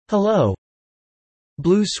Hello.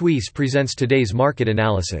 Blue Suisse presents today's market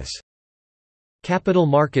analysis. Capital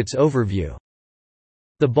Markets Overview.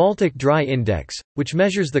 The Baltic Dry Index, which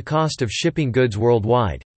measures the cost of shipping goods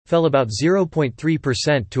worldwide, fell about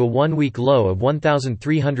 0.3% to a one-week low of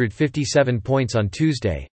 1,357 points on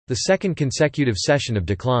Tuesday, the second consecutive session of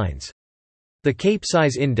declines. The Cape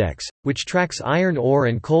Size Index, which tracks iron ore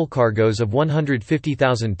and coal cargoes of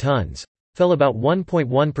 150,000 tons, fell about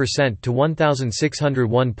 1.1% to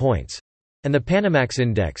 1,601 points, and the Panamax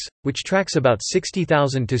Index, which tracks about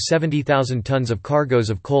 60,000 to 70,000 tons of cargoes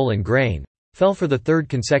of coal and grain, fell for the third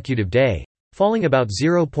consecutive day, falling about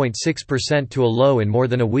 0.6% to a low in more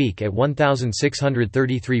than a week at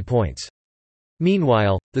 1,633 points.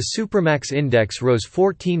 Meanwhile, the Supramax Index rose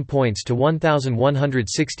 14 points to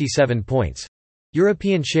 1,167 points.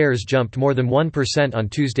 European shares jumped more than 1% on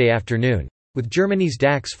Tuesday afternoon, with Germany's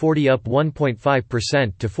DAX 40 up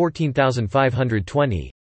 1.5% to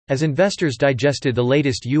 14,520, as investors digested the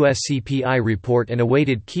latest US CPI report and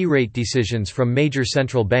awaited key rate decisions from major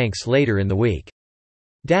central banks later in the week.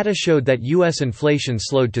 Data showed that US inflation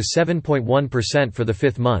slowed to 7.1% for the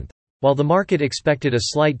fifth month, while the market expected a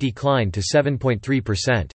slight decline to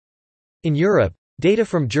 7.3%. In Europe, data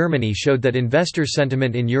from Germany showed that investor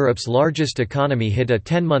sentiment in Europe's largest economy hit a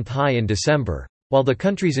 10-month high in December, while the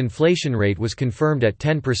country's inflation rate was confirmed at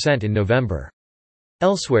 10% in November.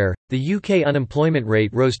 Elsewhere, the UK unemployment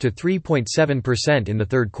rate rose to 3.7% in the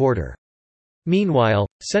third quarter. Meanwhile,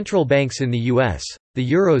 central banks in the US, the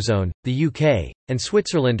Eurozone, the UK, and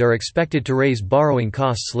Switzerland are expected to raise borrowing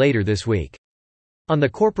costs later this week. On the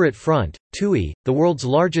corporate front, TUI, the world's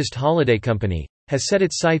largest holiday company, has set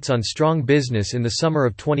its sights on strong business in the summer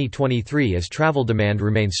of 2023 as travel demand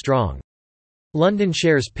remains strong. London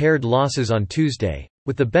shares pared losses on Tuesday,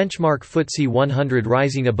 with the benchmark FTSE 100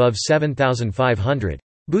 rising above 7,500,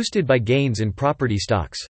 boosted by gains in property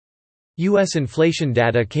stocks. U.S. inflation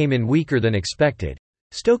data came in weaker than expected,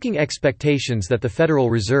 stoking expectations that the Federal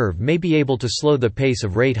Reserve may be able to slow the pace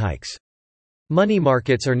of rate hikes. Money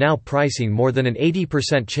markets are now pricing more than an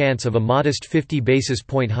 80% chance of a modest 50 basis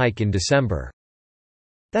point hike in December.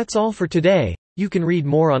 That's all for today. You can read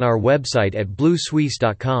more on our website at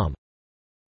bluesuisse.com.